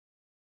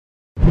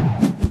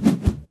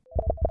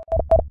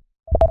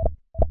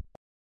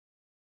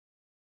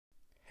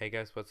Hey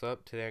guys, what's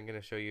up? Today I'm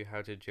going to show you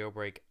how to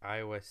jailbreak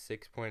iOS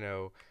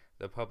 6.0,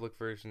 the public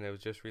version that was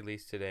just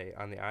released today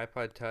on the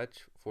iPod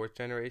Touch 4th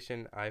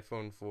generation,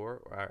 iPhone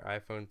 4, or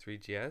iPhone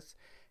 3GS,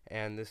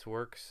 and this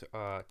works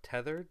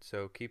tethered,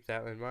 so keep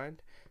that in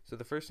mind. So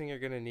the first thing you're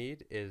going to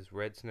need is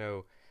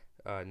Redsn0w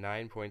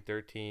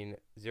 9.13,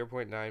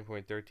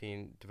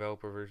 0.9.13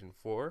 developer version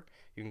 4.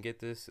 You can get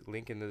this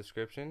link in the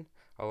description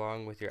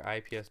along with your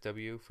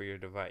IPSW for your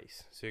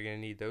device. So you're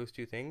going to need those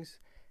two things.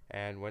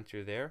 And once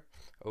you're there,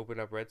 open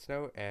up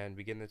Redsn0w and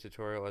begin the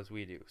tutorial as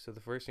we do. So the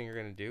first thing you're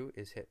going to do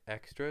is hit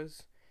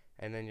Extras,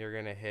 and then you're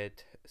going to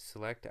hit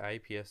Select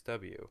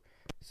IPSW.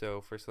 So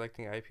for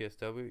selecting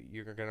IPSW,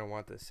 you're going to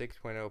want the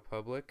 6.0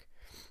 public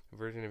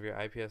version of your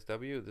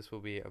IPSW. This will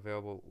be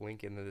available,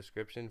 link in the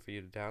description for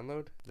you to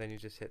download. Then you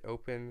just hit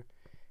Open.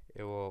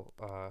 It will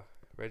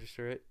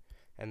register it.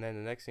 And then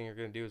the next thing you're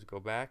going to do is go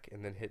back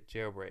and then hit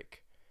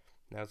Jailbreak.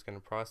 Now it's going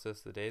to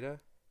process the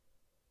data.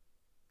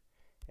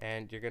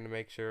 And you're going to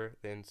make sure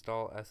the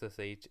install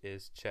SSH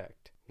is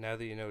checked. Now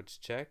that you know it's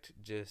checked,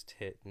 just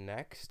hit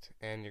next,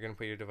 and you're going to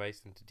put your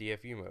device into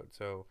DFU mode.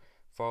 So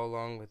follow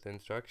along with the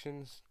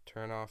instructions.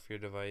 Turn off your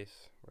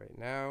device right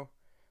now,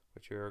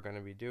 which you're going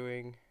to be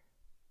doing.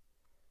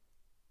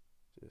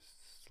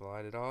 Just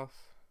slide it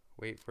off,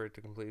 wait for it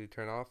to completely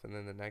turn off, and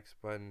then the next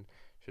button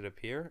should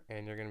appear,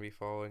 and you're going to be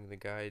following the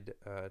guide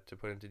to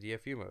put into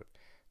DFU mode.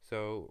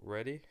 So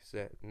ready,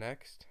 set,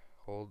 next,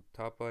 hold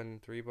top button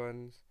 3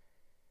 buttons.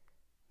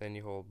 Then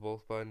you hold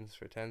both buttons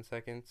for 10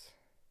 seconds.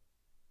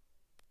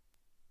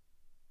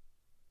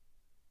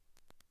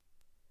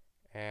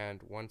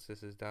 And once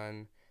this is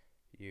done,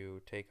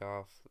 you take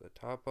off the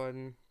top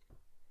button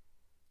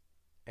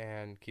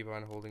and keep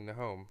on holding the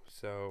home.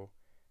 So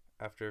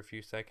after a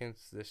few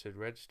seconds, this should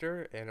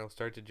register and it'll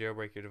start to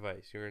jailbreak your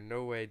device. You're in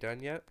no way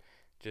done yet.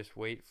 Just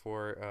wait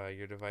for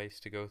your device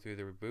to go through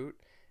the reboot.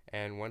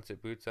 And once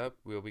it boots up,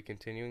 we'll be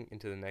continuing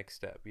into the next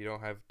step. You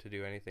don't have to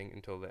do anything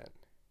until then.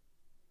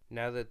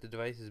 Now that the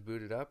device is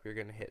booted up, you're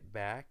going to hit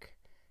back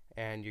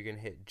and you're going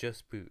to hit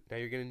just boot. Now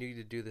you're going to need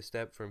to do the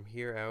step from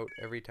here out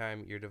every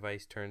time your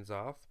device turns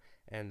off,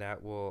 and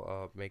that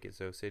will make it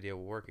so Cydia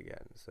will work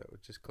again. So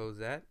just close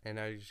that, and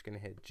now you're just going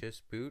to hit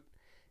just boot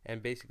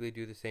and basically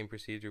do the same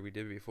procedure we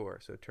did before.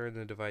 So turn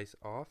the device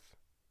off,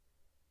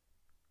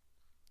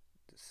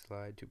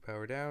 slide to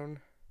power down,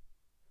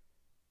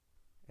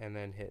 and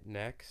then hit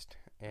next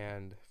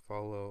and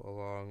follow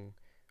along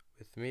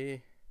with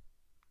me,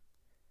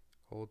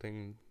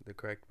 holding the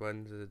correct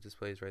buttons as it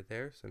displays right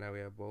there. So now we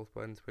have both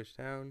buttons pushed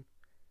down.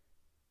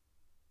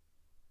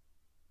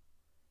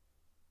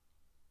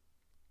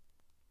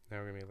 Now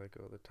we're going to let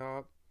go of the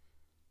top.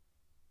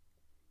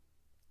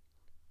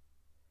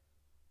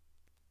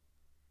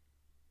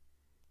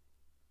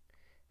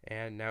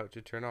 And now it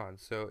should turn on.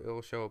 So it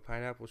will show a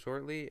pineapple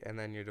shortly, and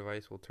then your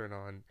device will turn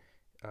on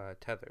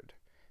tethered.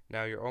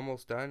 Now you're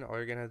almost done. All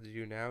you're going to have to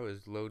do now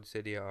is load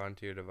Cydia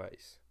onto your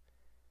device.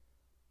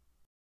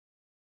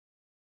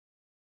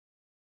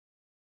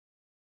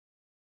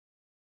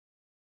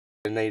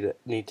 You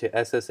need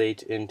to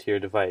SSH into your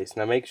device.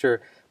 Now make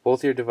sure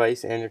both your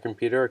device and your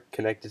computer are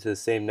connected to the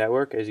same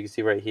network, as you can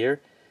see right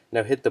here.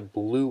 Now hit the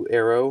blue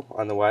arrow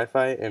on the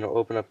Wi-Fi and it'll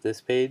open up this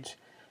page,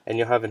 and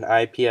you'll have an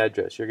IP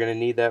address. You're going to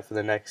need that for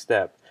the next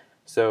step.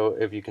 So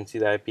if you can see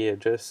the IP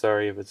address,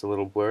 sorry if it's a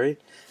little blurry.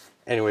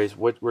 Anyways,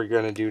 what we're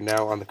going to do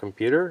now on the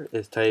computer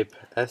is type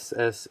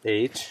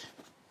SSH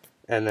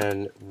and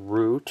then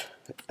root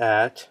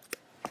at,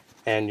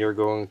 and you're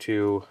going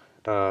to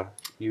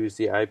use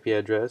the IP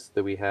address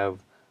that we have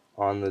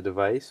on the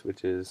device,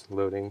 which is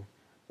loading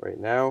right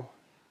now,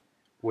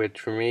 which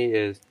for me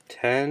is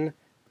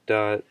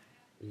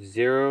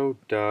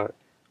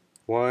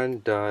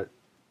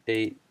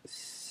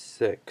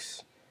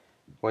 10.0.1.86.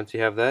 Once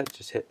you have that,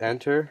 just hit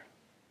enter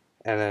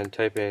and then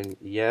type in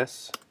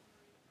yes,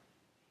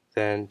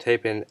 then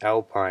type in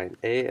Alpine,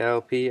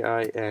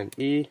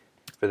 ALPINE,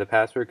 for the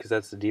password, because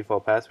that's the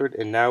default password.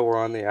 And now we're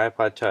on the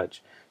iPod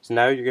Touch. So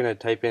now you're going to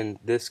type in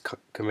this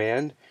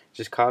command.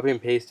 Just copy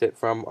and paste it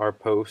from our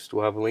post.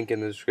 We'll have a link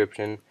in the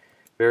description.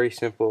 Very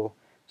simple.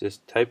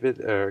 Just type it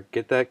or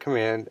get that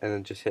command and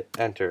then just hit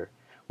enter.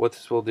 What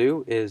this will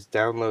do is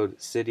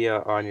download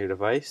Cydia on your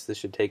device. This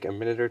should take a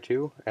minute or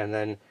two, and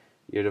then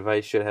your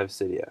device should have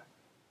Cydia.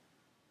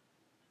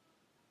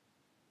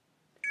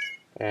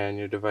 And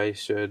your device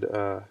should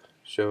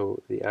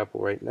show the apple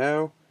right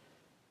now.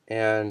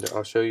 And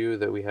I'll show you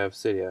that we have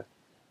Cydia.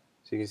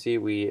 So you can see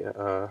we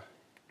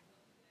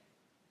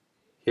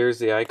here's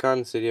the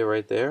icon Cydia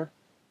right there,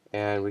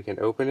 and we can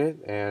open it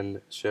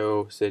and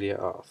show Cydia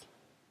off.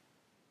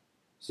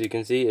 So you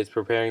can see it's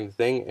preparing the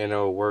thing, and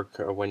it'll work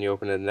when you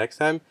open it the next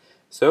time.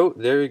 So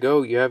there you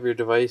go, you have your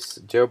device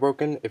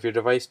jailbroken. If your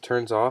device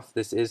turns off,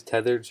 this is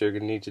tethered, so you're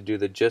going to need to do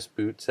the just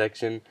boot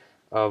section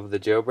of the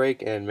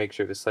jailbreak and make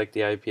sure to select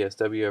the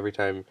IPSW every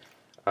time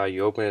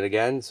you open it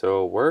again, so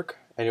it'll work.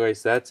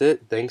 Anyways, that's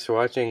it. Thanks for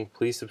watching.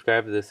 Please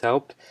subscribe if this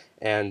helped,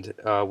 and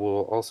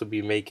we'll also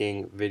be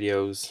making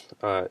videos,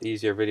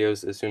 easier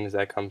videos, as soon as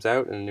that comes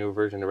out and a new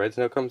version of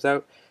Redsn0w comes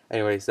out.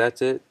 Anyways,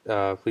 that's it.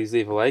 Please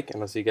leave a like,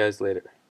 and I'll see you guys later.